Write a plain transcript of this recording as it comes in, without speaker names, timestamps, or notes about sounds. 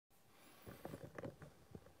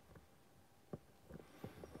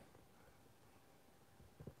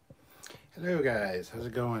Hello guys, how's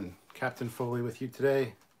it going? Captain Foley with you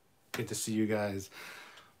today. Good to see you guys.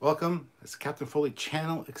 Welcome. It's a Captain Foley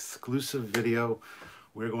channel exclusive video.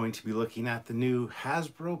 We're going to be looking at the new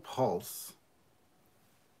Hasbro Pulse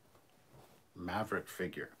Maverick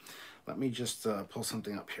figure. Let me just pull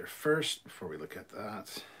something up here first before we look at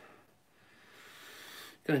that.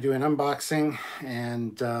 Going to do an unboxing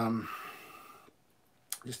and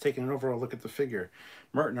just taking an overall look at the figure.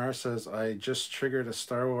 Martin R says, I just triggered a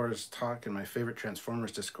Star Wars talk in my favorite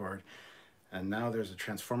Transformers Discord, and now there's a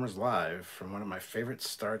Transformers Live from one of my favorite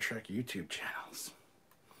Star Trek YouTube channels.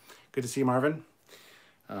 Good to see you, Marvin.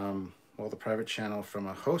 Well, the private channel from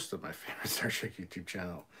a host of my favorite Star Trek YouTube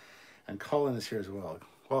channel. And Colin is here as well.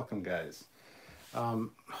 Welcome, guys.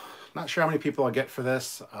 Not sure how many people I'll get for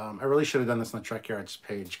this. I really should have done this on the Trekyards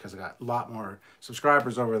page because I got a lot more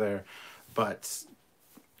subscribers over there. But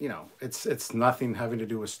you know, it's nothing having to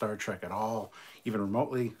do with Star Trek at all, even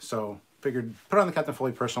remotely. So figured put it on the Captain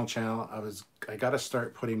Foley personal channel. I got to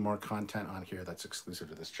start putting more content on here that's exclusive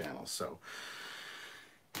to this channel. So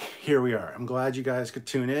here we are. I'm glad you guys could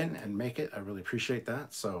tune in and make it. I really appreciate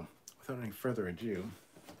that. So without any further ado,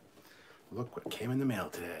 look what came in the mail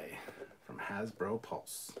today from Hasbro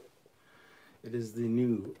Pulse. It is the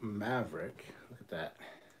new Maverick. Look at that.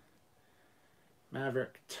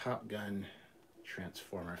 Maverick Top Gun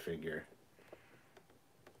Transformer figure.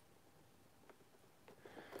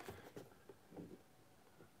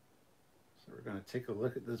 So we're going to take a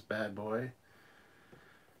look at this bad boy.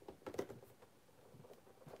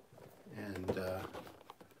 And the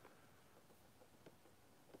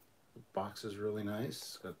box is really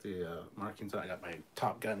nice. Got the markings on. I got my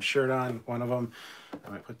Top Gun shirt on, one of them. I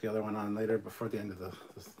might put the other one on later before the end of the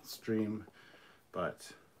stream.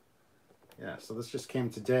 But yeah, so this just came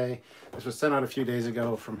today. This was sent out a few days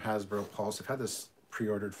ago from Hasbro Pulse. I've had this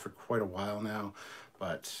pre-ordered for quite a while now,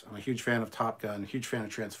 but I'm a huge fan of Top Gun, huge fan of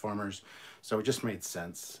Transformers, so it just made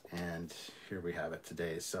sense, and here we have it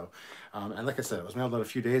today. So, and like I said, it was mailed out a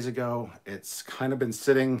few days ago. It's kind of been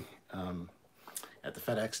sitting at the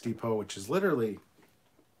FedEx depot, which is literally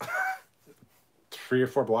 3 or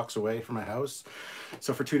 4 blocks away from my house.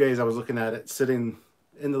 So for 2 days I was looking at it sitting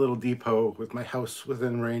in the little depot with my house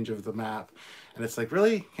within range of the map, and it's like,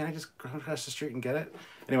 really, can't I just go across the street and get it?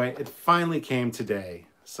 Anyway, it finally came today,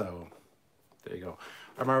 so there you go.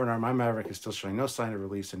 My Maverick is still showing no sign of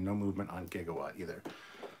release and no movement on Gigawatt either.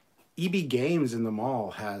 EB Games in the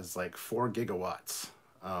mall has like 4 gigawatts,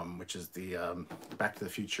 which is the Back to the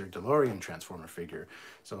Future DeLorean Transformer figure.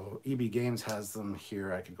 So EB Games has them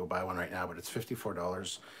here. I could go buy one right now, but it's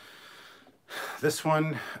 $54. This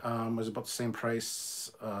one was about the same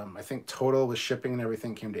price. I think total with shipping and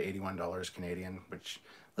everything came to $81 Canadian, which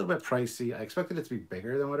a little bit pricey. I expected it to be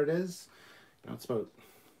bigger than what it is. You know, it's about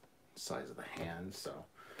the size of the hand, so.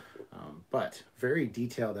 But very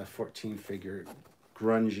detailed F-14 figure,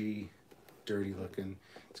 grungy, dirty looking.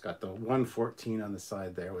 It's got the 114 on the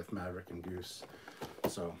side there with Maverick and Goose.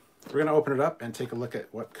 So we're gonna open it up and take a look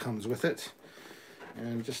at what comes with it,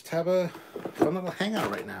 and just have a fun little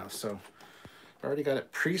hangout right now. So. I've already got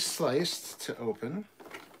it pre-sliced to open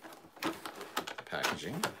the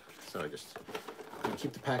packaging. So I'm gonna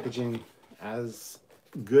keep the packaging as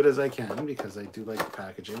good as I can because I do like the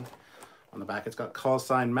packaging. On the back, it's got call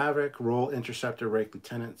sign Maverick, role Interceptor, Rake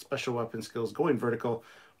Lieutenant, special weapon skills, going vertical,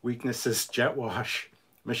 weaknesses, jet wash,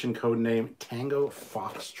 mission code name, Tango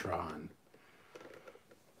Foxtron.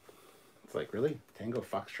 It's like, really? Tango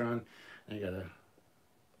Foxtron? And you got a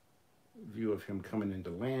view of him coming into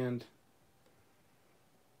land.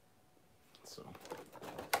 So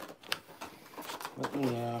let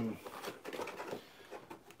me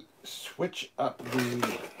switch up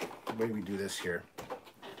the way we do this here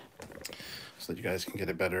so that you guys can get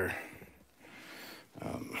a better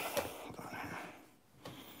hold on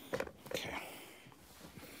here. Okay,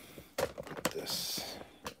 put this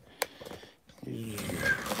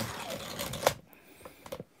here.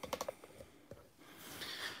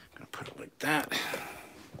 I'm gonna put it like that,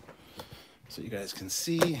 so you guys can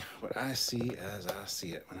see what I see as I see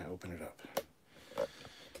it when I open it up.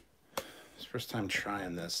 It's first time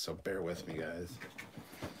trying this, so bear with me, guys,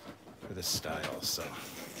 for this style. So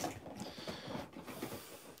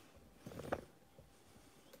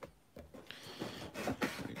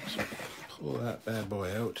pull that bad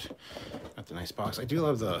boy out. Got the nice box. I do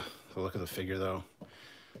love the look of the figure, though.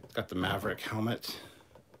 It's got the Maverick helmet.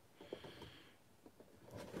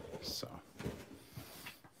 So.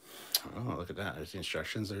 Oh, look at that. There's the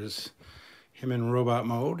instructions. There's him in robot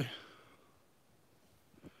mode.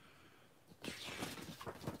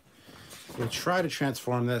 We'll try to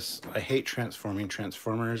transform this. I hate transforming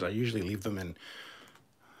Transformers. I usually leave them in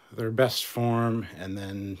their best form and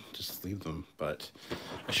then just leave them. But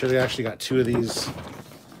I should have actually got 2 of these.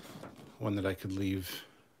 One that I could leave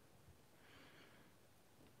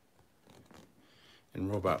in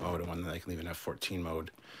robot mode and one that I can leave in F14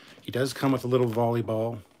 mode. He does come with a little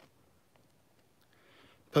volleyball.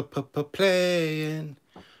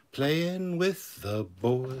 Playing with the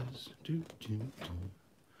boys.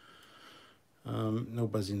 No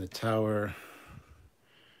buzzing the tower.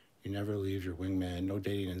 You never leave your wingman. No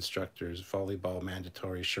dating instructors. Volleyball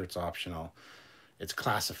mandatory. Shirts optional. It's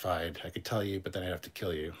classified. I could tell you, but then I'd have to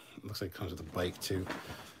kill you. It looks like it comes with a bike too.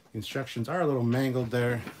 The instructions are a little mangled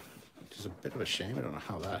there, which is a bit of a shame. I don't know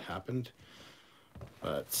how that happened,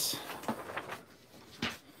 but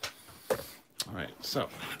all right. So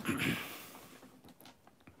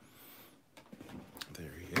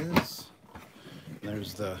there he is. And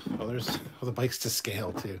there's the the bikes to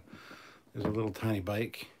scale too. There's a little tiny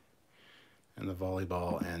bike and the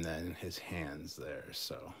volleyball, and then his hands there.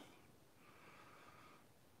 So.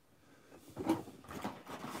 Let's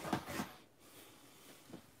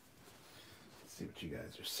see what you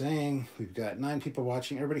guys are saying. We've got 9 people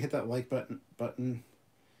watching. Everybody hit that like button.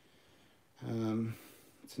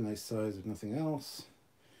 It's a nice size if nothing else.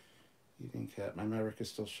 Evening Cat. My Maverick is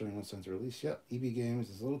still showing no signs of release. Yep. EB Games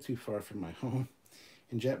is a little too far from my home.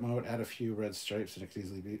 In jet mode, add a few red stripes and it could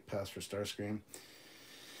easily be passed for Starscream.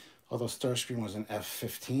 Although Starscream was an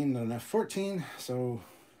F15, not an F14. So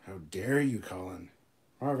how dare you, Colin?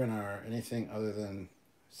 Marvin R. Anything other than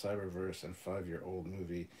Cyberverse and 5-year-old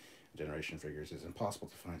movie generation figures is impossible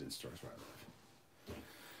to find in stores where I live.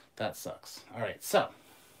 That sucks. All right, so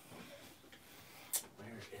where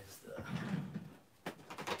is the?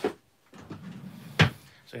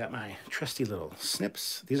 So I got my trusty little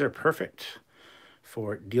snips. These are perfect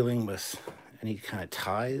for dealing with any kind of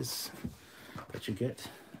ties that you get.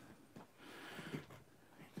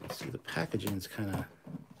 You can see the packaging is kind of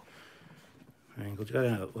angled. You got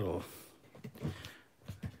a little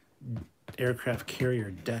aircraft carrier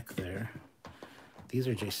deck there. These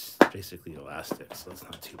are just basically elastic, so that's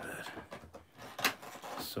not too bad.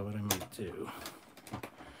 So what I might do,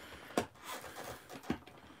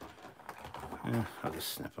 I'll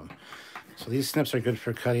just snip them. So these snips are good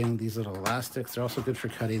for cutting these little elastics. They're also good for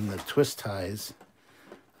cutting the twist ties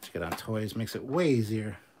that you get on toys. Makes it way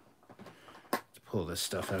easier to pull this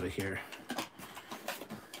stuff out of here,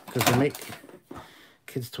 because they make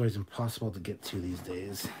kids' toys impossible to get to these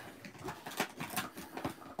days.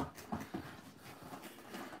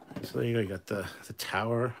 So there you go. You got the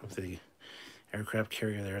tower of the aircraft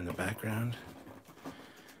carrier there in the background.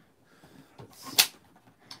 Let's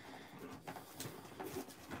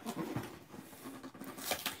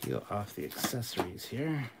peel off the accessories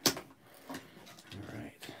here. All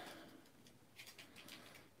right.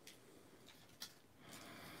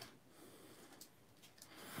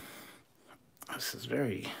 This is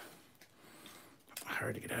very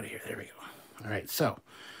hard to get out of here. There we go. All right, so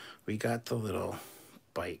we got the little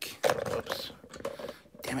bike. Whoops.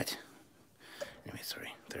 Damn it. Anyway,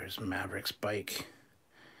 sorry. There's Maverick's bike.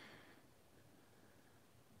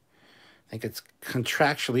 I think it's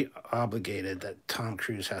contractually obligated that Tom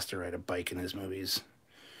Cruise has to ride a bike in his movies.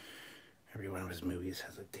 Every one of his movies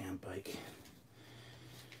has a damn bike.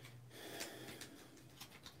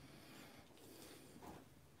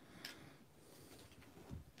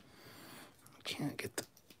 Can't get the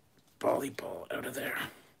volleyball out of there.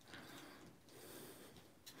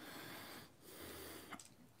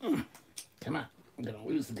 Come on, I'm gonna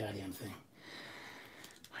lose the goddamn thing.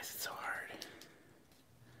 Why is it so hard?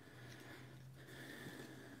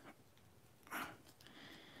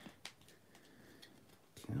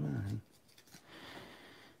 Come on.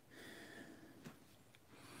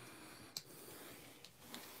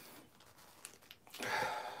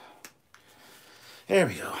 There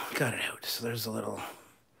we go, got it out. So there's a little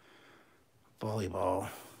volleyball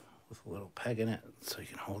with a little peg in it so you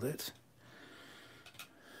can hold it.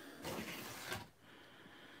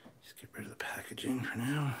 Just get rid of the packaging for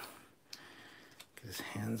now. Get his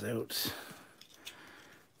hands out.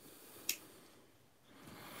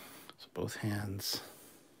 So both hands.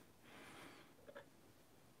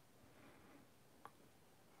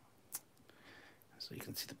 So you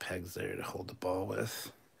can see the pegs there to hold the ball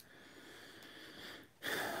with.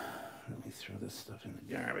 Let me throw this stuff in the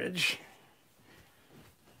garbage.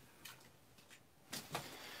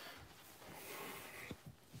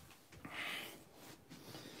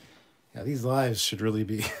 Yeah, these lives should really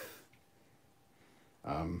be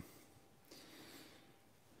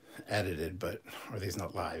edited, but, or these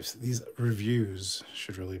not lives, these reviews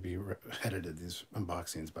should really be edited, these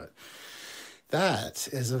unboxings, but that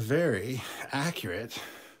is a very accurate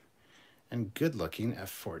and good-looking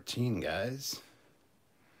F14, guys.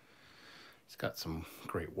 It's got some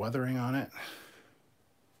great weathering on it.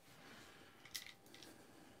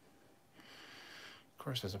 Of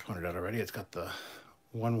course, as I pointed out already, it's got the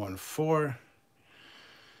 114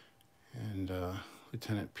 and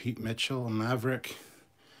Lieutenant Pete Mitchell, Maverick,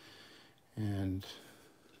 and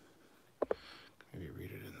maybe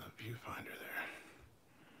read it in the viewfinder there.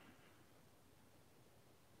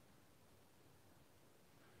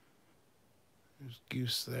 There's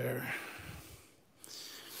Goose there.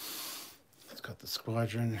 It's got the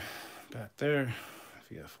squadron back there,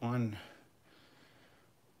 VF1.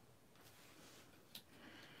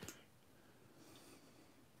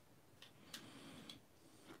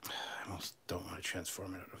 I almost don't want to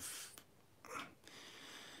transform it out of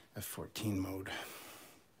F14 mode.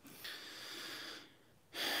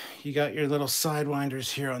 You got your little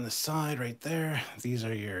sidewinders here on the side right there. These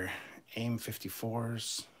are your AIM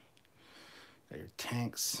 54s. Got your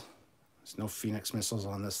tanks. There's no Phoenix missiles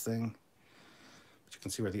on this thing. But you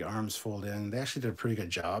can see where the arms fold in. They actually did a pretty good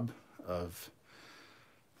job of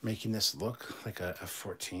making this look like a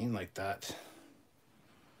F14 like that.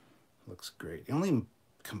 Looks great. The only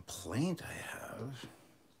complaint I have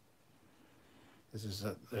is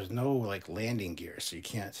that there's no like landing gear, so you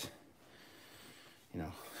can't, you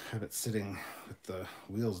know, have it sitting with the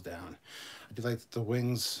wheels down. I do like that the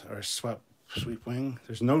wings are sweep wing.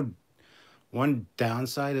 There's no, one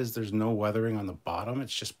downside is there's no weathering on the bottom.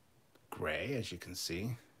 It's just gray, as you can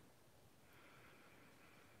see.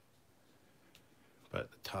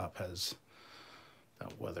 But the top has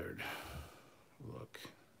that weathered look.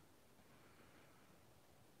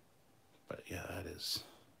 But yeah,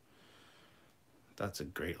 that's a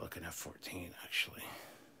great looking F14 actually.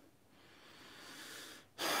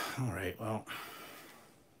 All right, well,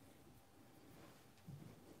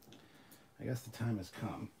 I guess the time has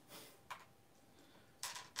come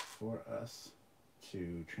for us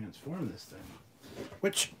to transform this thing,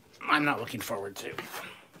 which I'm not looking forward to.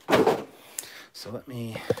 So let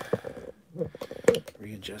me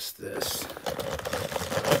readjust this.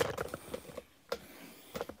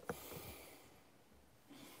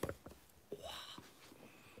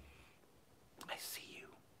 I see you.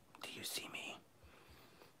 Do you see me?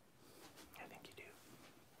 I think you do.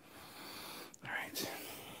 All right.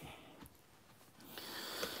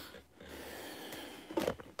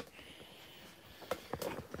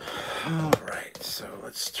 All right, so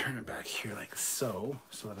let's turn it back here like so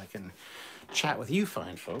that I can chat with you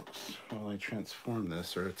fine folks while I transform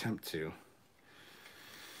this, or attempt to.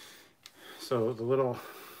 So the little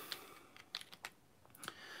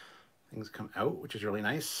things come out, which is really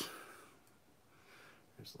nice.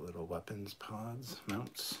 There's the little weapons pods,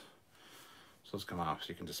 mounts. So those come off, so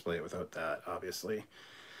you can display it without that, obviously.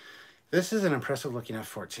 This is an impressive looking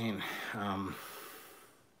F14.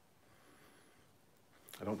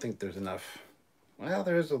 I don't think there's enough. Well,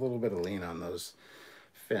 there is a little bit of lean on those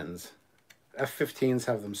fins. F15s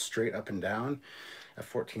have them straight up and down.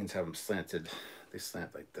 F14s have them slanted. They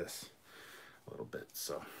slant like this a little bit,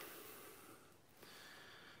 so.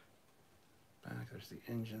 Back, there's the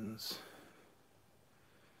engines.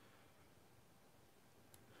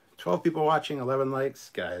 12 people watching, 11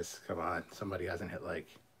 likes. Guys, come on, somebody hasn't hit like.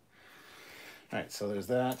 All right, so there's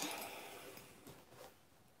that.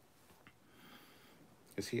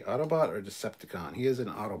 Is he Autobot or Decepticon? He is an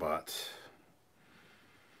Autobot.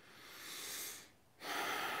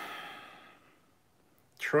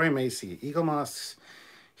 Troy Macy, Eagle Moss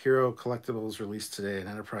Hero Collectibles released today, an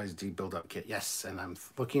Enterprise D build-up kit. Yes, and I'm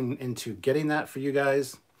looking into getting that for you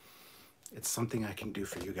guys. It's something I can do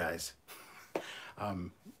for you guys.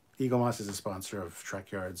 Eagle Moss is a sponsor of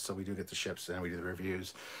Trekyards, so we do get the ships and we do the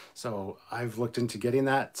reviews. So I've looked into getting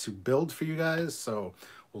that to build for you guys, so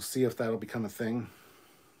we'll see if that'll become a thing.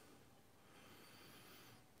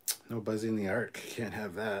 No buzzing the Ark, can't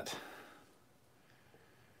have that.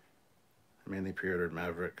 I mainly pre-ordered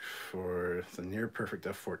Maverick for the near perfect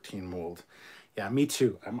F14 mold. Yeah, me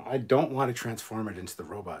too. I don't want to transform it into the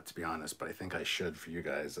robot, to be honest, but I think I should for you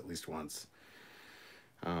guys at least once.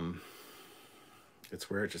 It's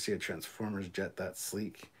rare to see a Transformers jet that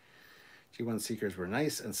sleek. G1 Seekers were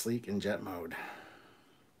nice and sleek in jet mode.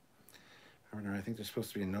 However, I think they're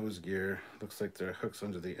supposed to be nose gear. Looks like there are hooks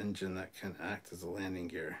under the engine that can act as a landing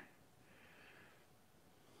gear.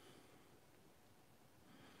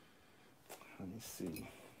 Let me see.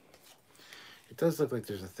 It does look like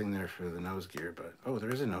there's a thing there for the nose gear, but oh,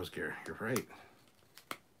 there is a nose gear. You're right.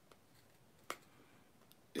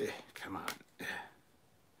 Come on.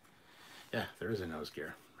 Yeah, there is a nose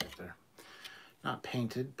gear right there. Not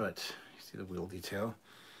painted, but you see the wheel detail.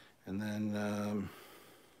 And then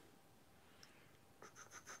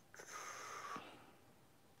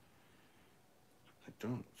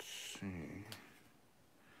don't see.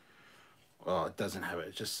 Well, it doesn't have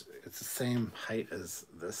it. It's the same height as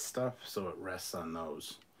this stuff, so it rests on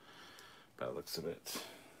those. By the looks of it.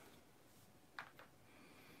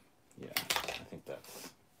 Yeah, I think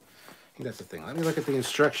that's the thing. Let me look at the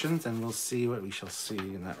instructions and we'll see what we shall see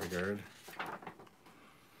in that regard.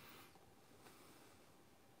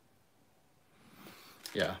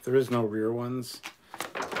 Yeah, there is no rear ones.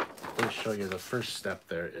 I'll show you the first step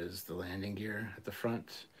there is the landing gear at the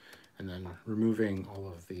front and then removing all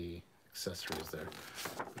of the accessories there.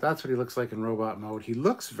 That's what he looks like in robot mode. He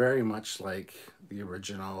looks very much like the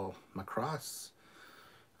original Macross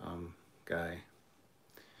guy.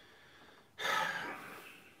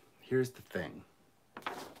 Here's the thing.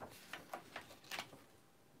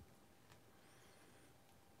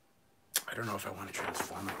 I don't know if I want to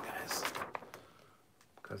transform it, guys,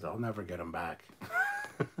 because I'll never get him back.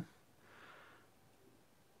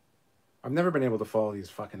 I've never been able to follow these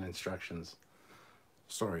fucking instructions.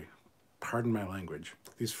 Sorry, pardon my language.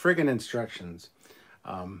 These friggin' instructions,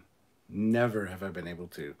 never have I been able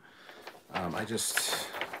to. I just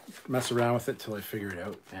mess around with it till I figure it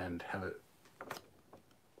out and have it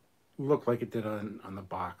look like it did on the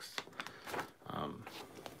box.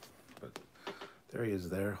 But there he is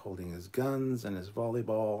there holding his guns and his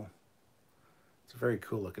volleyball. It's a very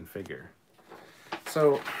cool looking figure.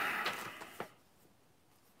 So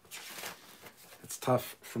it's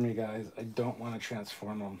tough for me, guys. I don't want to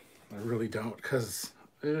transform him. I really don't, because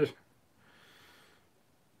I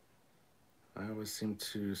always seem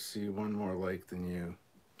to see one more like than you.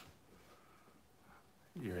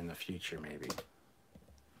 You're in the future, maybe.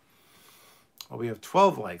 Well, we have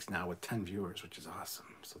 12 likes now with 10 viewers, which is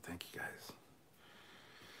awesome. So thank you, guys.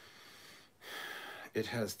 It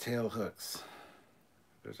has tail hooks.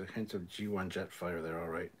 There's a hint of G1 Jetfire there, all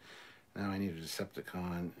right. Now I need a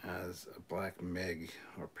Decepticon as a black Meg,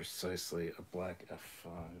 or precisely a black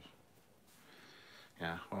F5.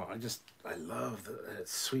 Yeah, well, I love the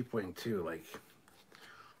sweep wing too. Like,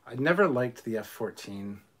 I never liked the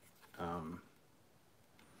F-14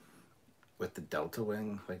 with the Delta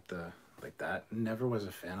wing, like that. Never was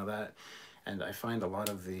a fan of that. And I find a lot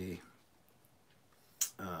of the,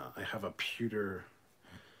 I have a pewter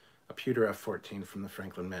F-14 from the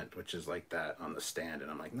Franklin Mint, which is like that on the stand. And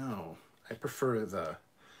I'm like, no, I prefer the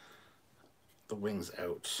wings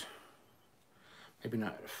out. Maybe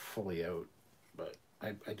not fully out, but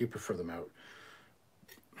I do prefer them out.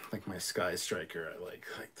 Like my Sky Striker, I like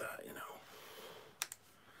that, you know.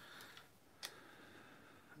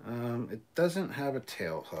 It doesn't have a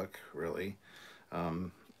tail hook, really.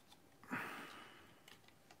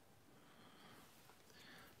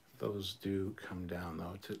 Those do come down,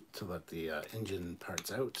 though, to let the engine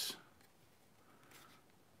parts out,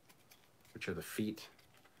 which are the feet.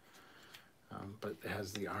 But it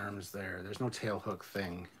has the arms there. There's no tail hook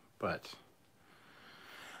thing, but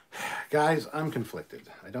guys, I'm conflicted.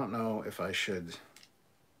 I don't know if I should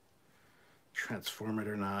transform it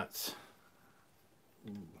or not.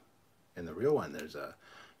 Ooh. In the real one, there's a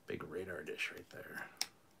big radar dish right there.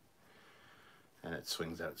 And it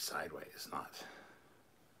swings out sideways, not...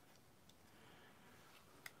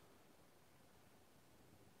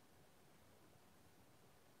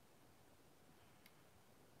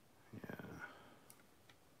 Yeah.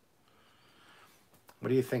 What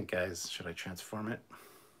do you think, guys? Should I transform it?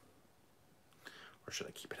 Or should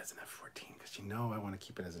I keep it as an F-14? Because you know I want to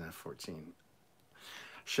keep it as an F-14.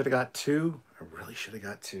 Should have got two. I really should have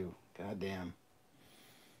got two. God damn.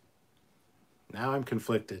 Now I'm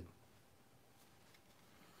conflicted.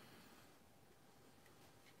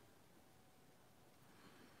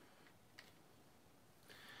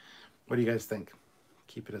 What do you guys think?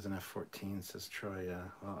 Keep it as an F-14, says Troy.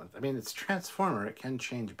 Well, I mean, it's Transformer. It can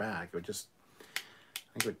change back. It would just... I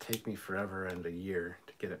think it would take me forever and a year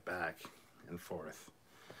to get it back and forth.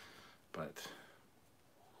 But...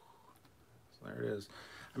 So there it is.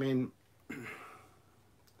 I mean...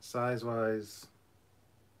 Size-wise,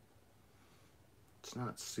 it's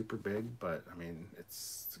not super big, but I mean,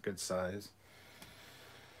 it's a good size.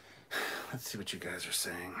 Let's see what you guys are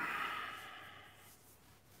saying.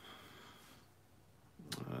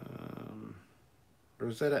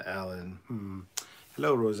 Rosetta Allen.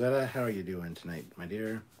 Hello, Rosetta. How are you doing tonight, my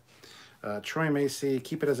dear? Troy Macy,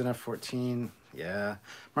 keep it as an F-14. Yeah.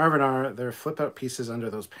 Marvin R., there are flip-out pieces under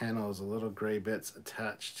those panels, the little gray bits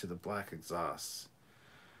attached to the black exhausts.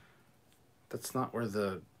 That's not where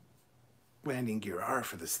the landing gear are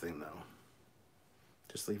for this thing, though.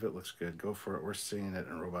 Just leave it. Looks good. Go for it. We're seeing it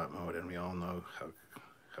in robot mode, and we all know how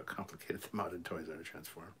complicated the modded toys are to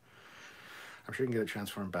transform. I'm sure you can get it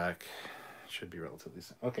transformed back. should be relatively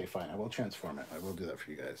simple. Okay, fine. I will transform it. I will do that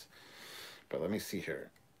for you guys. But let me see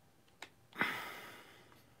here.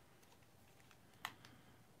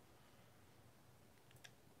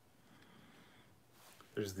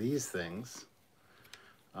 There's these things.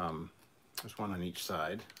 There's one on each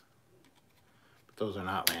side. But those are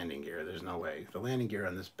not landing gear. There's no way. The landing gear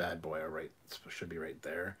on this bad boy are should be right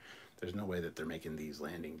there. There's no way that they're making these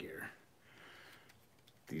landing gear.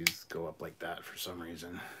 These go up like that for some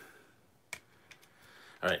reason.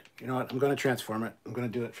 All right, you know what? I'm going to transform it. I'm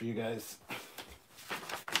going to do it for you guys.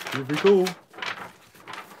 Here we go.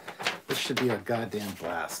 This should be a goddamn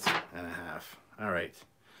blast and a half. All right.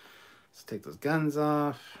 Let's take those guns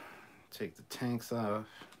off. Take the tanks off.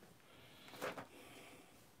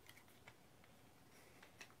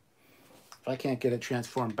 If I can't get it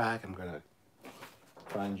transformed back, I'm going to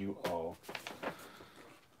find you all.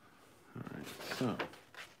 All right, so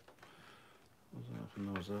those off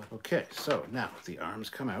and those off. Okay, so now the arms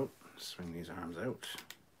come out. Swing these arms out.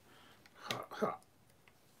 Ha, ha.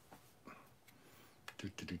 Do,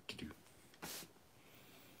 do, do, do, do.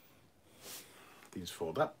 These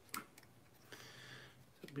fold up.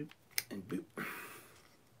 So boop and boop.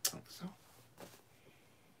 Like so.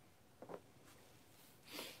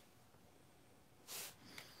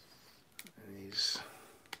 And these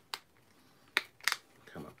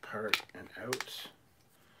come apart and out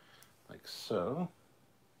like so.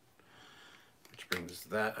 Which brings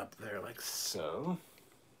that up there like so.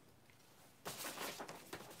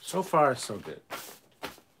 So far, so good.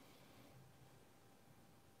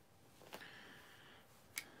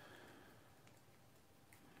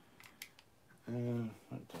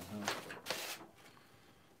 What the hell?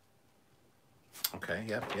 Okay,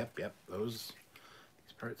 yep. These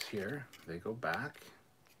parts here, they go back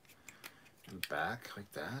and back like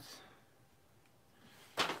that.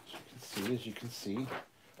 As you can see.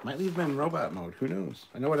 Might leave them in robot mode, who knows?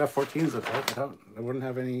 I know what F-14s look like. I wouldn't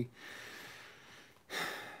have any.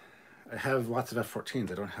 I have lots of F-14s.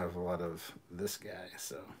 I don't have a lot of this guy,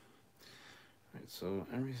 so. All right, so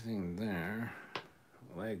everything there,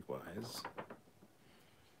 leg-wise.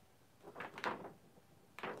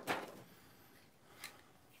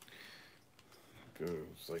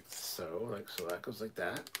 Goes like so, that goes like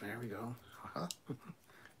that. There we go.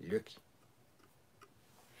 Yucky.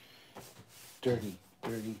 Dirty,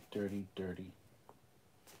 dirty, dirty, dirty.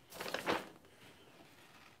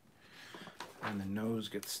 And the nose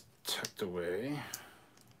gets tucked away,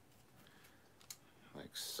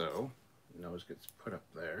 like so. The nose gets put up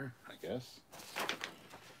there, I guess.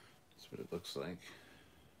 That's what it looks like.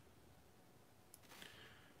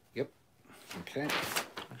 Yep. Okay.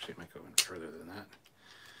 Actually, it might go in further than that.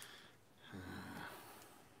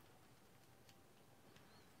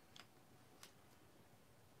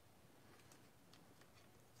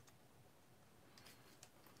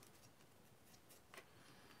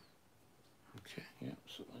 Okay, yeah,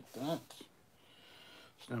 so like that.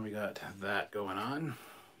 So now we got that going on.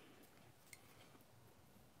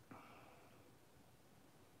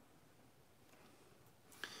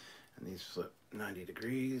 And these flip 90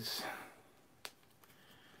 degrees.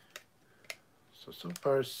 So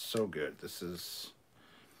far, so good. This is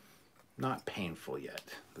not painful yet.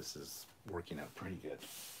 This is working out pretty good.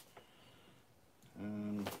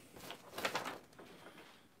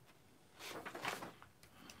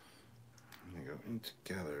 They go in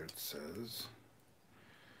together, it says,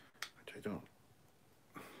 which I don't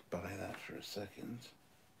buy that for a second.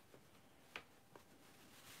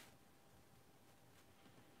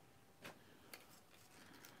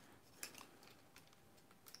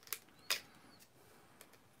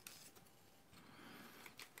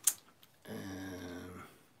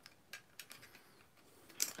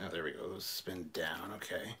 Oh, there we go. Those spin down.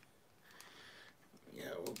 Okay. Yeah,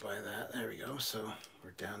 we'll buy that. There we go. So we're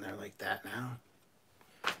down there like that now.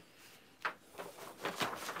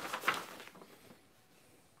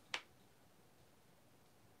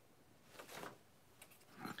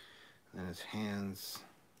 And then his hands,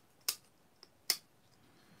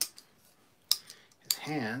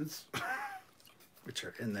 which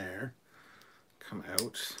are in there, come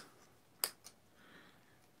out.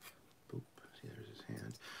 There's his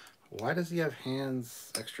hand. Why does he have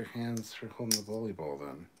hands, extra hands for holding the volleyball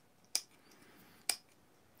then?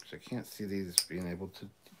 Because I can't see these being able to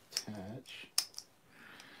detach.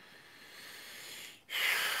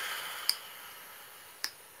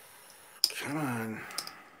 Come on.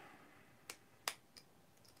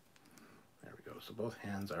 There we go. So both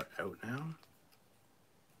hands are out now.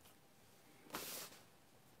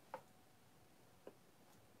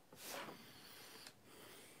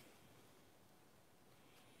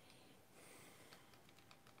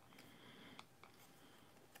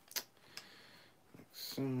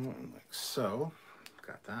 So, like so.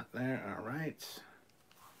 Got that there, all right.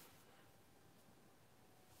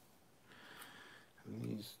 And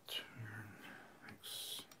these turn like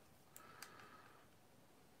so.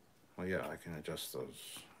 Well, yeah, I can adjust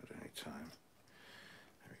those at any time.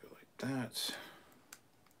 There we go, like that. Is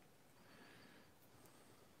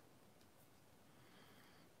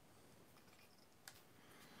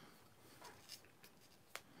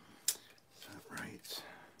that right?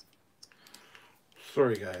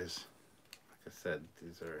 Sorry, guys. Like I said,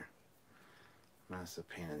 these are massive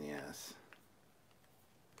pain in the ass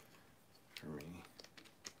for me.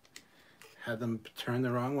 Had them turn the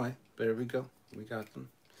wrong way. There we go. We got them.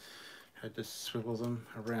 Had to swivel them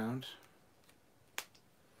around.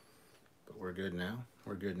 But we're good now.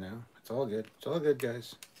 We're good now. It's all good. It's all good,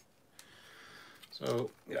 guys.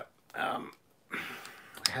 So, yeah. I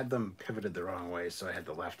had them pivoted the wrong way, so I had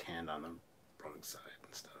the left hand on the wrong side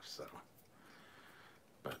and stuff, so.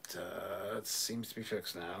 But it seems to be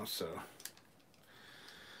fixed now, so.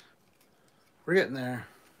 We're getting there.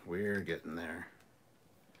 We're getting there.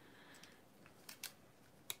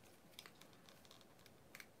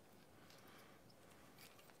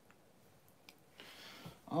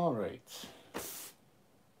 All right.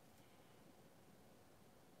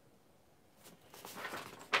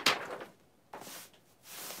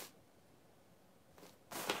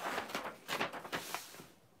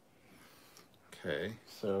 Okay,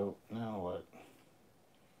 so now what?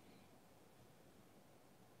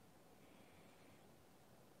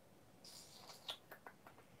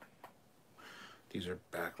 These are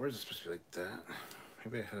backwards. It's supposed to be like that.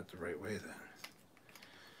 Maybe I had it the right way then.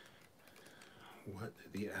 What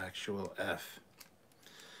the actual F?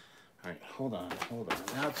 All right, hold on, hold on.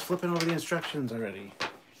 Now it's flipping over the instructions already.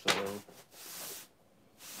 So.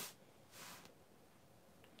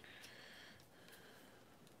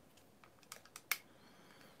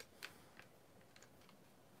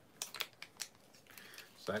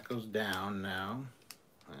 So that goes down now.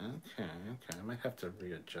 Okay, okay. I might have to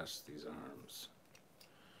readjust these arms.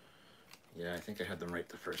 Yeah, I think I had them right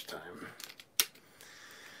the first time.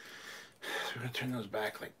 So we're gonna turn those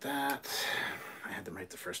back like that. I had them right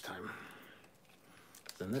the first time.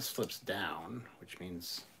 Then this flips down, which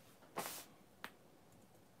means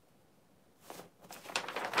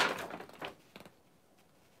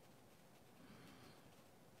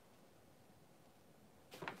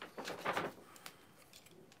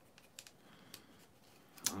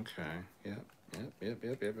okay, yep.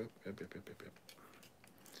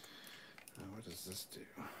 Now what does this do?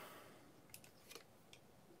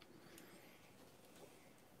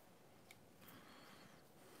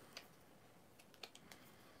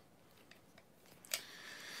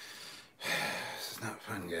 This is not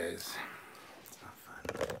fun, guys. It's not fun. I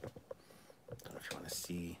don't know if you want to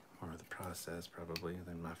see more of the process, probably,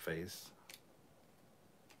 than my face.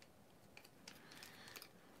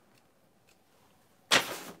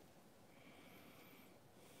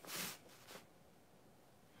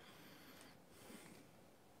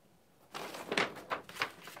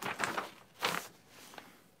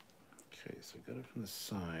 So got it from the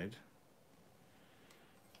side.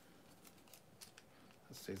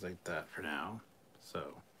 It stays like that for now.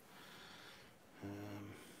 So,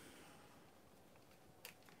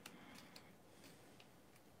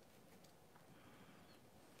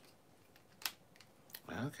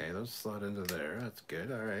 okay, those slot into there. That's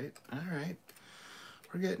good. All right, all right.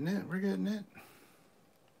 We're getting it. We're getting it.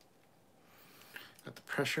 Got the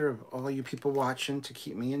pressure of all you people watching to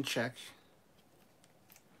keep me in check.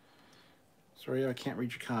 Sorry, I can't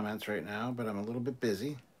read your comments right now, but I'm a little bit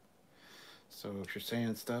busy. So if you're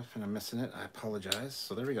saying stuff and I'm missing it, I apologize.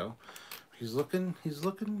 So there we go. He's looking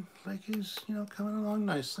like he's, you know, coming along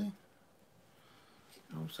nicely. You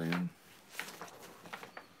know what I'm saying?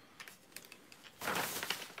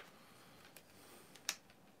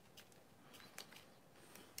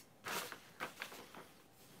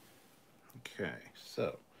 Okay,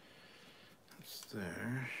 so that's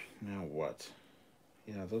there. Now what?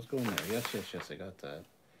 Yeah, those go in there. Yes, yes, yes, I got that.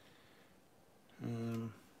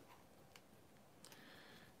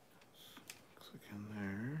 Click in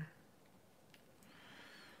there.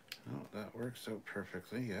 Oh, that works out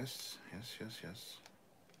perfectly. Yes, yes, yes, yes.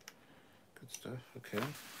 Good stuff. Okay,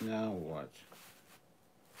 now what?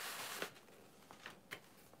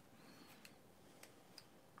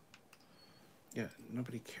 Yeah,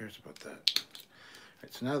 nobody cares about that. All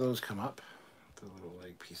right, so now those come up, the little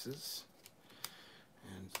leg pieces.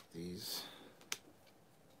 And these,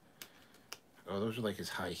 oh, those are like his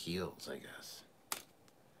high heels, I guess.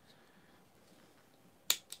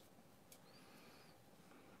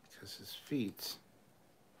 Because his feet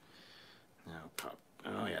now pop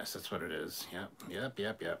Oh yes, that's what it is. Yep.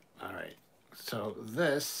 All right. So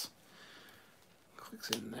this clicks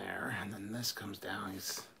in there, and then this comes down.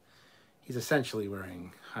 He's essentially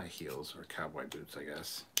wearing high heels or cowboy boots, I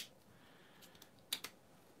guess.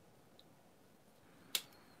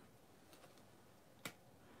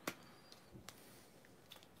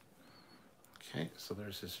 Okay, so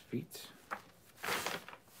there's his feet.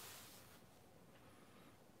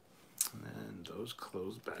 And then those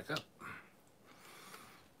close back up.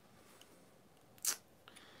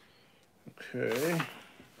 Okay.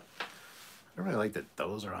 I really like that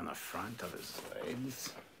those are on the front of his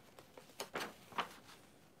legs.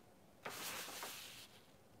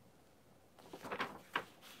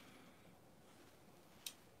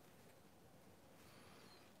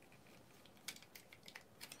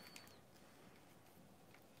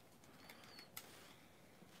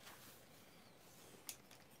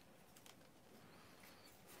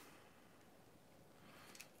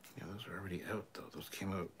 Yeah, those are already out though. Those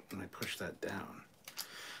came out when I pushed that down.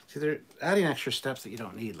 See, they're adding extra steps that you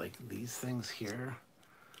don't need, like these things here.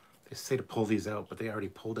 They say to pull these out, but they already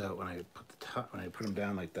pulled out when I put when I put them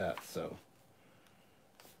down like that. So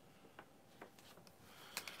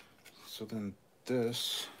then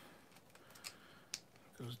this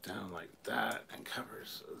goes down like that and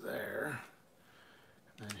covers there,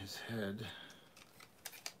 and then his head.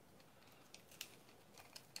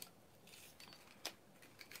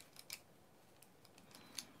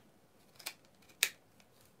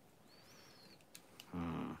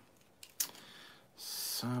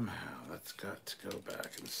 Somehow that's got to go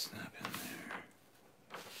back and snap in there.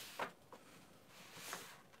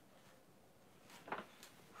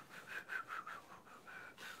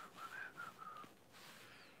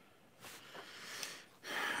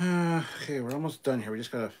 Okay, we're almost done here. We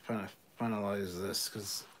just gotta finalize this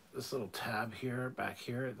because this little tab here, back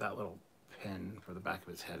here, that little pin for the back of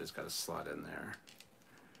his head has got to slot in there,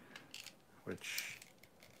 which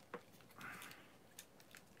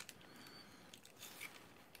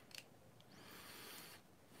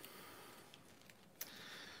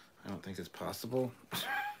I don't think it's possible.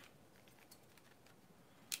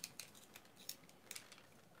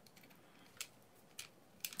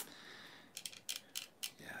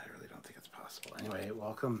 Anyway,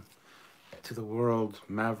 welcome to the world,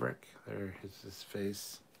 Maverick. There is his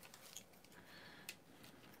face.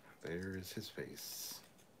 There is his face.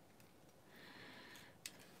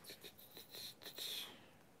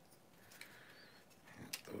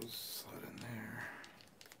 And those slot in there.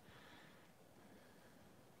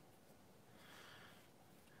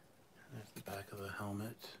 There's the back of the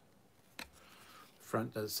helmet.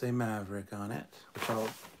 Front does say Maverick on it, which I'll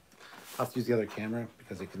have to use the other camera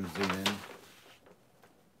because it can zoom in.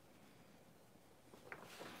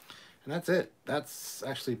 And that's it. That's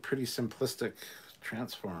actually pretty simplistic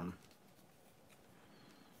transform.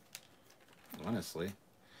 Honestly.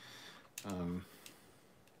 The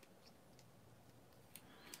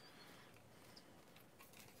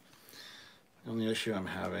only issue I'm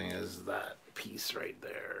having is that piece right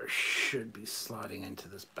there should be slotting into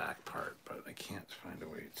this back part, but I can't find a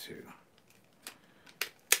way to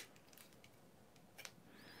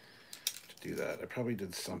do that. I probably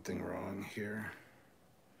did something wrong here.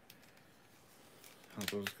 How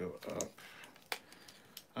those go up?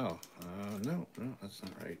 Oh, no, that's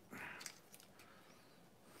not right.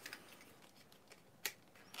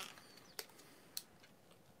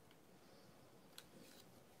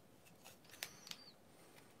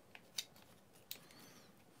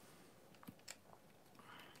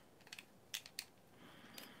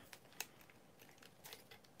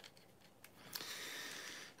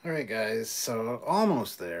 All right, guys, so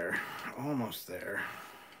almost there.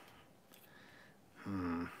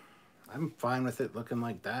 I'm fine with it looking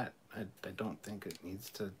like that. I don't think it needs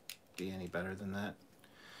to be any better than that.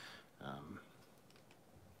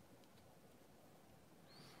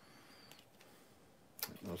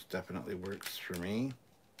 It most definitely works for me,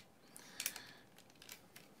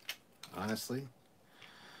 honestly.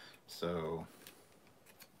 So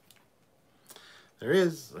there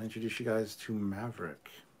is. I'll introduce you guys to Maverick.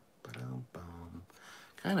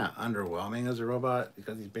 Kind of underwhelming as a robot. He's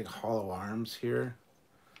got these big hollow arms here.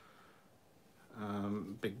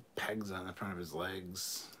 Big pegs on the front of his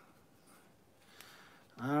legs.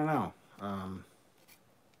 I don't know. I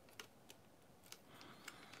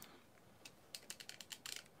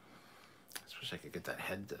just wish I could get that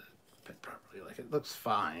head to fit properly. Like, it looks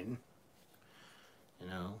fine, you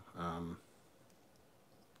know.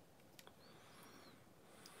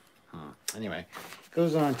 Anyway,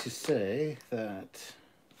 goes on to say that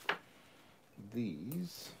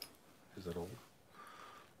these, his little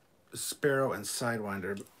Sparrow and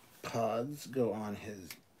Sidewinder pods go on his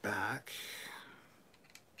back.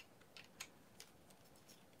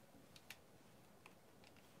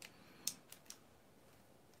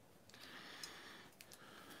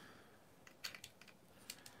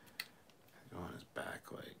 Go on his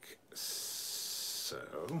back like so.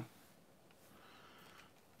 Okay.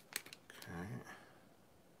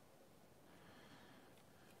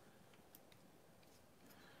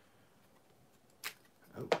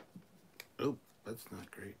 Oh, that's not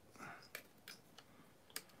great.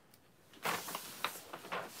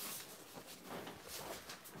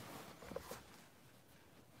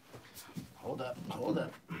 Hold up, hold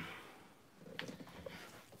up.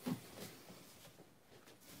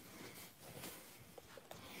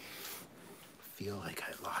 Feel like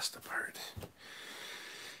I lost a part.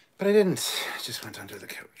 But I didn't. It just went under the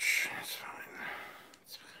couch. It's fine.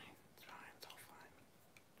 It's fine. It's fine. It's all fine.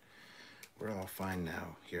 We're all fine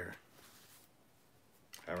now here.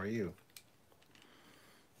 How are you?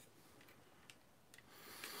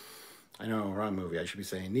 I know, wrong movie. I should be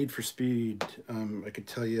saying Need for Speed. I could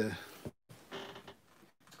tell you.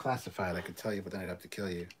 Classified, I could tell you, but then I'd have to kill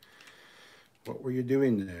you. What were you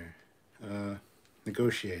doing there?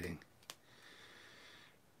 Negotiating.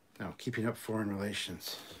 No, keeping up foreign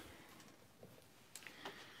relations.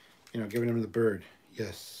 You know, giving him the bird.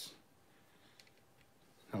 Yes.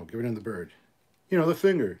 No, giving him the bird. You know, the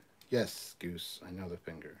finger. Yes, Goose. I know the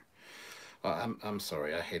finger. I'm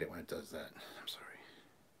sorry. I hate it when it does that. I'm sorry.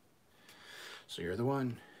 So you're the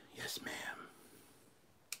one? Yes, ma'am.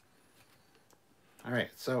 All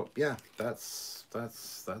right. So yeah, that's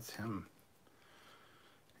him.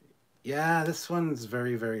 Yeah, this one's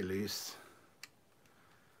very, very loose.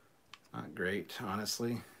 Not great,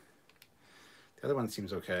 honestly. The other one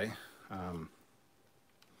seems okay.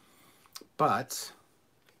 But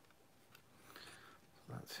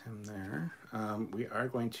that's him there. We are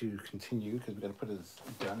going to continue because we've got to put his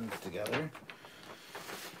guns together.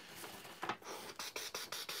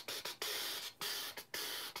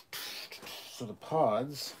 So the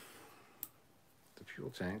pods, the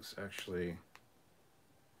fuel tanks actually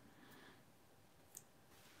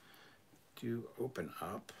do open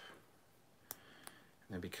up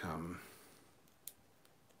and they become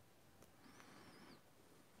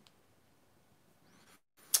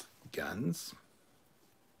guns.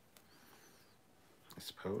 I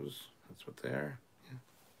suppose that's what they are. Yeah.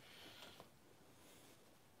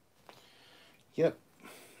 Yep,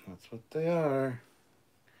 that's what they are.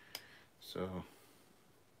 So,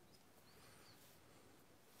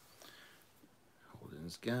 holding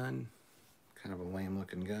his gun. Kind of a lame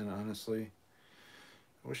looking gun, honestly.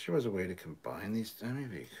 I wish there was a way to combine these.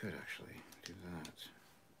 Maybe you could actually do that.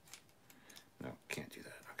 No, can't do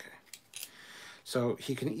that. Okay. So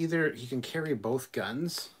he can carry both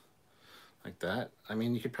guns like that. I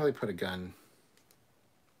mean, you could probably put a gun.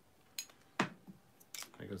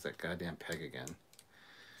 There goes that goddamn peg again.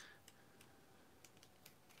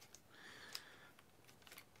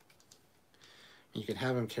 You could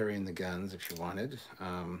have him carrying the guns if you wanted.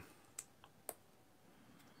 You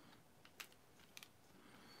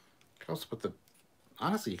could also put the,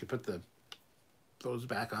 honestly, you could put those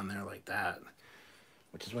back on there like that,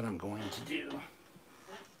 which is what I'm going to do.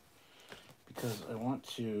 Because I want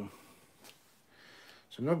to,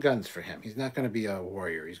 so no guns for him. He's not going to be a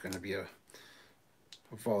warrior. He's going to be a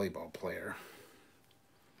volleyball player.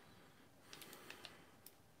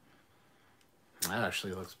 That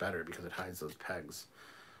actually looks better because it hides those pegs.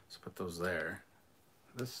 So put those there.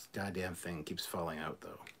 This goddamn thing keeps falling out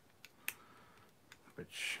though,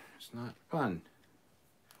 which is not fun.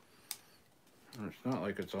 And it's not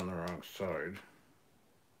like it's on the wrong side.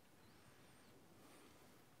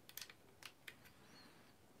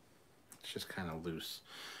 It's just kind of loose.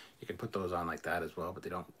 You can put those on like that as well, but they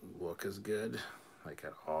don't look as good, like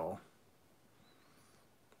at all.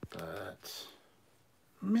 But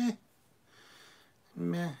meh.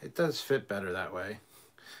 It does fit better that way,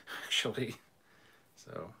 actually.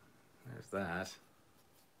 So there's that.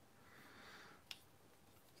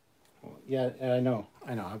 Well, yeah, I know.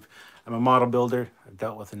 I'm a model builder. I've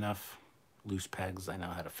dealt with enough loose pegs. I know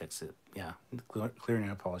how to fix it. Yeah, clear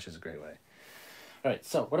nail polish is a great way. All right,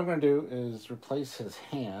 so what I'm going to do is replace his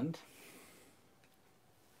hand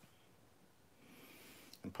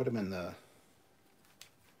and put him in the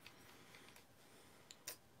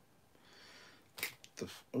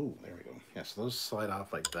oh, there we go. Yeah, so those slide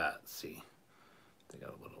off like that. See, they got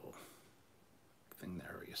a little thing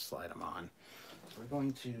there where you slide them on. So we're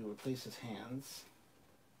going to replace his hands.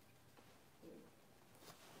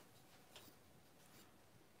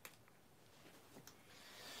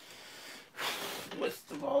 twist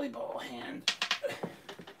the volleyball hand.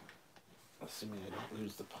 Assuming I don't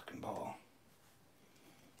lose the fucking ball.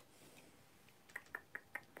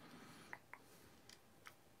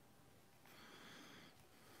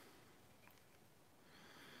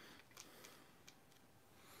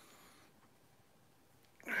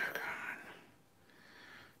 Oh, God.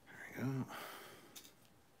 There we go.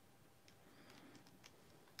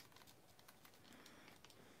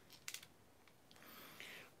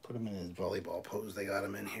 Put him in his volleyball pose. They got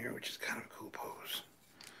him in here, which is kind of a cool pose.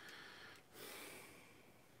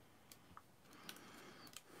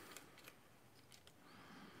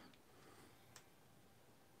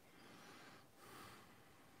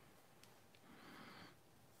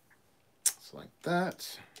 So like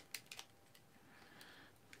that.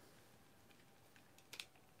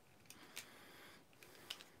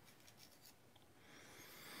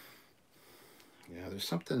 Yeah, there's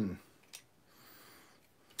something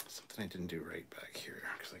I didn't do right back here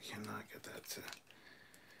because I cannot get that to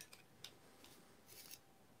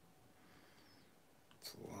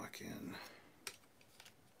lock in.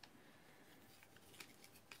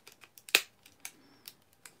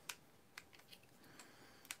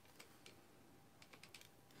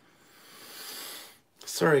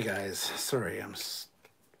 Sorry guys, sorry, I'm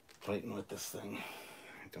fighting with this thing.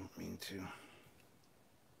 I don't mean to.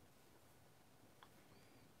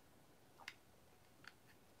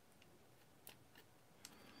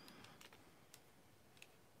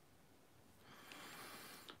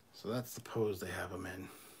 So that's the pose they have them in.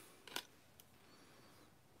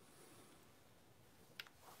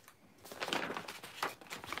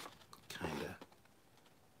 Kinda.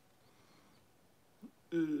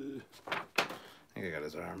 I think I got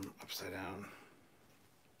his arm upside down.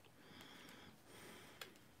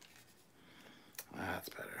 That's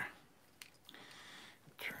better.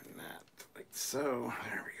 Turn that like so.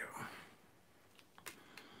 There we go.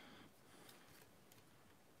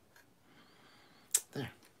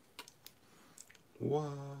 There.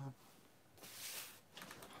 Wow.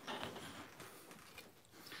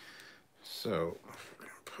 So we're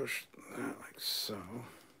gonna push that like so.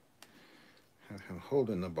 Have him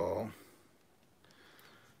holding the ball.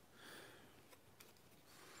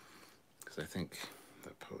 Because I think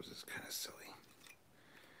that pose is kind of silly.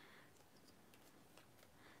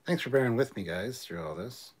 Thanks for bearing with me, guys, through all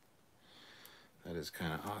this. That is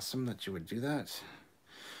kind of awesome that you would do that.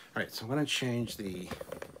 All right, so I'm going to change the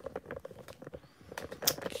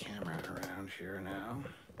camera around here now.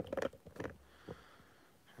 There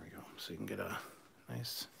we go. So you can get a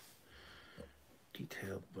nice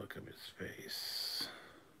detailed look of his face.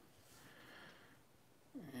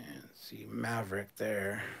 And see Maverick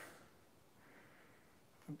there.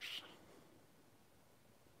 Oops.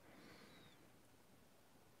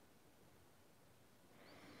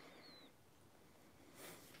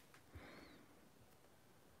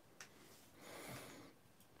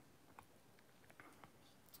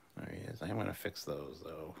 There he is. I'm going to fix those,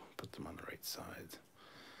 though. Put them on the right side.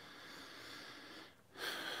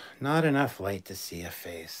 Not enough light to see a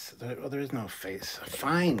face. Well, there is no face.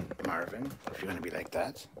 Fine, Marvin, if you're going to be like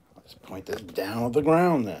that. I'll just point this down on the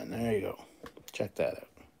ground then. There you go. Check that out.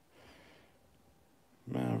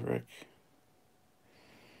 Maverick.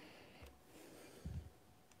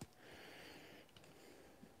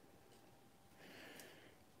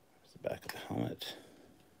 There's the back of the helmet.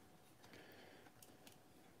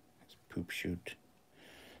 Poop chute.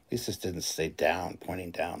 At least this didn't stay down,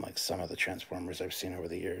 pointing down like some of the Transformers I've seen over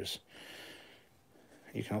the years.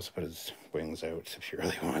 You can also put his wings out if you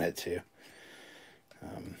really wanted to.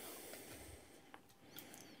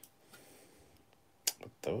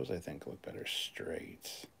 But those I think look better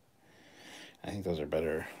straight. I think those are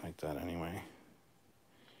better like that anyway.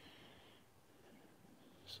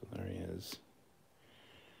 So there he is.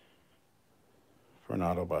 For an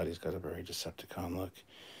Autobot, he's got a very Decepticon look.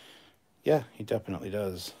 Yeah, he definitely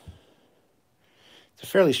does. It's a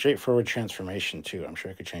fairly straightforward transformation, too. I'm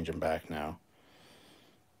sure I could change him back now.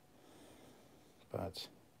 But,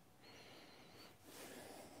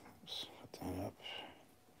 let's put that up.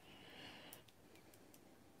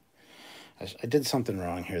 I did something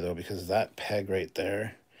wrong here, though, because that peg right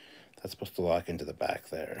there, that's supposed to lock into the back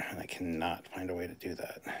there, and I cannot find a way to do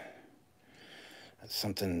that. There's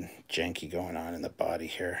something janky going on in the body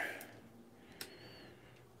here.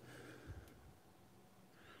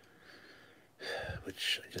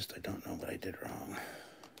 Which I don't know what I did wrong.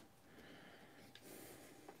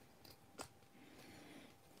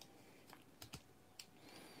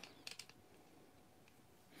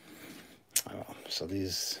 Oh, so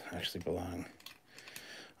these actually belong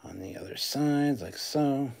on the other side, like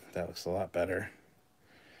so. That looks a lot better.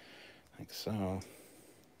 like so.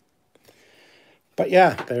 But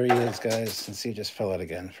yeah, there he is, guys. And see, he just fell out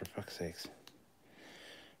again, for fuck's sakes.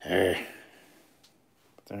 There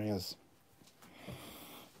he is.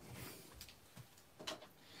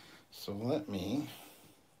 So let me,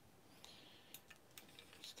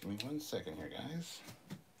 just give me 1 second here, guys.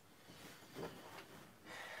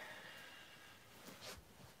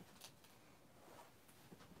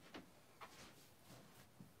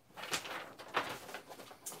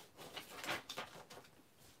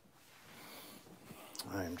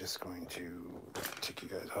 I'm just going to take you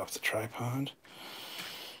guys off the tripod,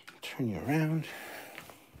 turn you around.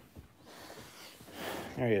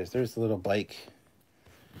 There he is. There's the little bike,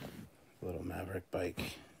 little Maverick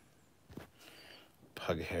bike,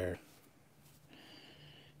 pug hair.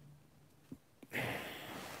 All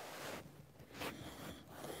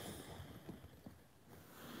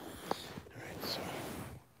right, so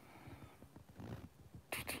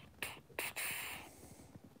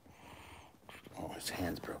his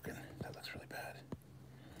hand's broken. That looks really bad.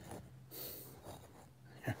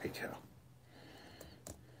 There we go.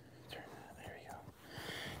 There we go.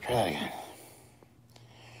 Try that again.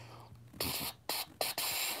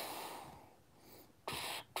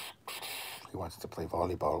 He wants to play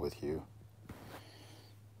volleyball with you.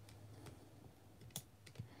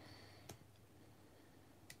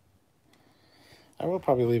 I will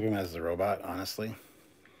probably leave him as the robot, honestly.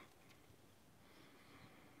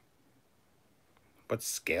 What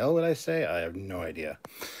scale would I say? I have no idea.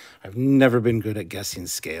 I've never been good at guessing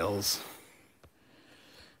scales.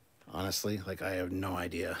 Honestly, like I have no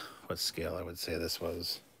idea what scale I would say this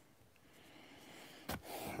was.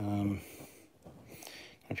 If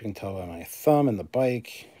you can tell by my thumb and the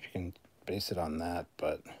bike, if you can base it on that,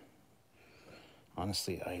 but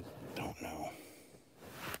honestly, I don't know.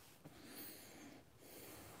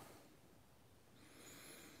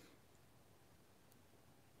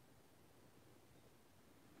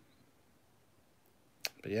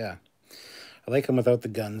 But yeah, I like them without the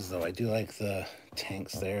guns, though. I do like the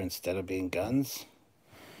tanks there instead of being guns.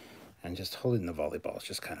 And just holding the volleyball is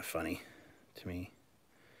just kind of funny to me.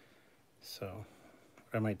 So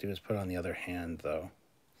what I might do is put on the other hand, though.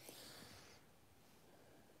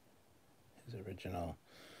 His original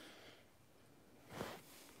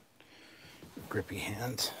grippy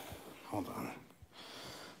hand. Hold on.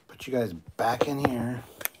 Put you guys back in here.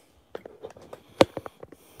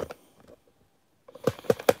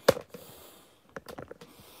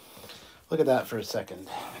 Look at that for a second.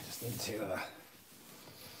 I just need to get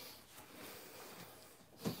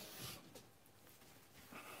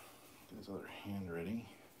his other hand ready.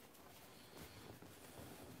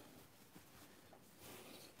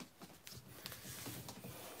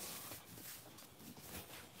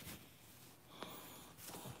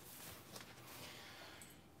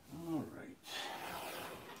 All right.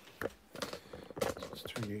 Let's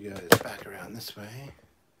turn you guys back around this way.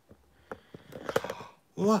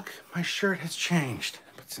 Look, my shirt has changed.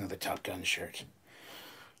 It's another Top Gun shirt.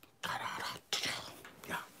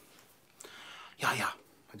 Yeah. Yeah.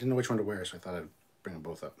 I didn't know which one to wear, so I thought I'd bring them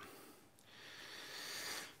both up.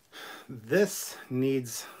 This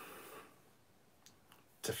needs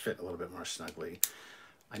to fit a little bit more snugly.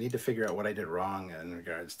 I need to figure out what I did wrong in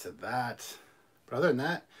regards to that. But other than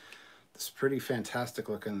that, this is a pretty fantastic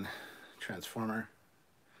looking Transformer.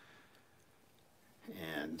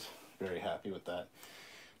 And very happy with that.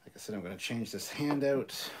 Like I said, I'm going to change this hand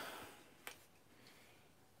out.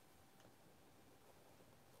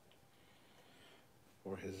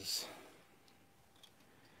 For his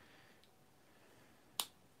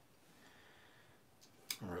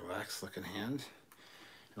relaxed looking hand.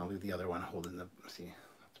 And I'll leave the other one holding the, see,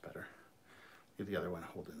 that's better. Leave the other one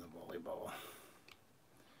holding the volleyball.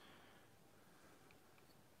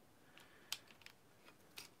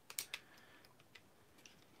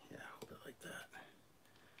 Yeah, hold it like that.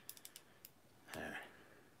 There.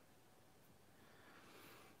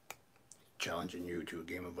 Challenging you to a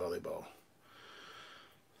game of volleyball.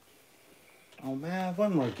 Oh man,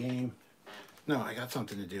 one more game. No, I got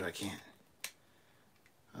something to do. I can't.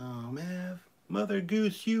 Oh man, Mother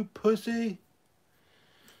Goose, you pussy.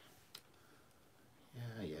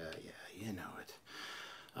 Yeah, you know it.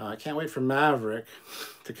 I can't wait for Maverick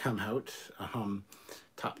to come out.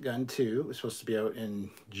 Top Gun 2 was supposed to be out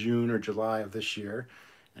in June or July of this year,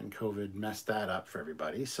 and COVID messed that up for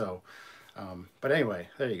everybody. So, but anyway,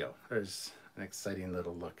 there you go. There's an exciting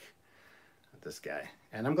little look at this guy.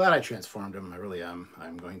 And I'm glad I transformed him. I really am.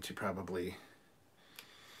 I'm going to probably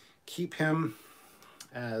keep him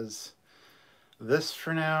as this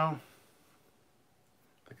for now.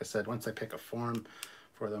 Like I said, once I pick a form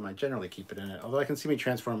for them. I generally keep it in it, although I can see me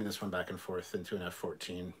transforming this one back and forth into an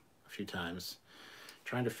F14 a few times,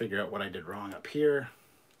 trying to figure out what I did wrong up here.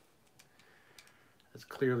 It's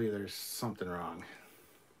clearly there's something wrong,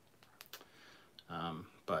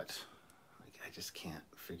 but I just can't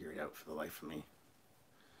figure it out for the life of me.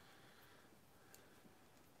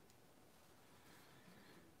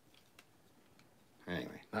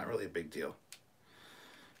 Anyway, not really a big deal.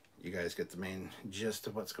 You guys get the main gist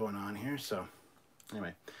of what's going on here. So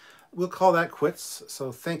anyway, we'll call that quits.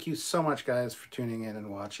 So thank you so much, guys, for tuning in and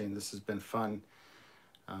watching. This has been fun.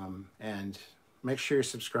 And make sure you're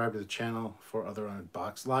subscribed to the channel for other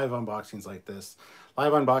live unboxings like this.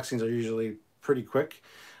 Live unboxings are usually pretty quick.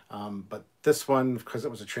 But this one, because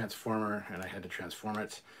it was a transformer and I had to transform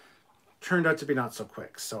it, turned out to be not so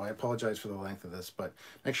quick. So I apologize for the length of this, but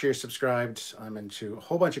make sure you're subscribed. I'm into a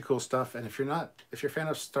whole bunch of cool stuff. And if you're a fan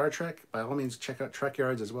of Star Trek, by all means, check out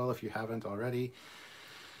Trekyards as well if you haven't already.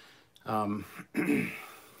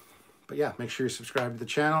 But yeah, make sure you're subscribed to the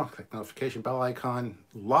channel, click the notification bell icon.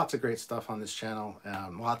 Lots of great stuff on this channel,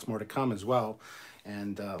 lots more to come as well.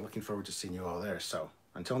 And looking forward to seeing you all there. So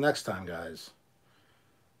until next time, guys,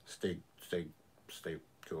 stay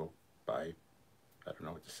cool. Bye. I don't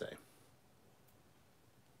know what to say.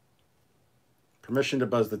 Permission to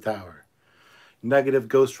buzz the tower. Negative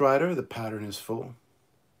Ghost Rider, the pattern is full.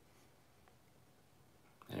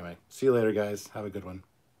 Anyway, see you later, guys. Have a good one.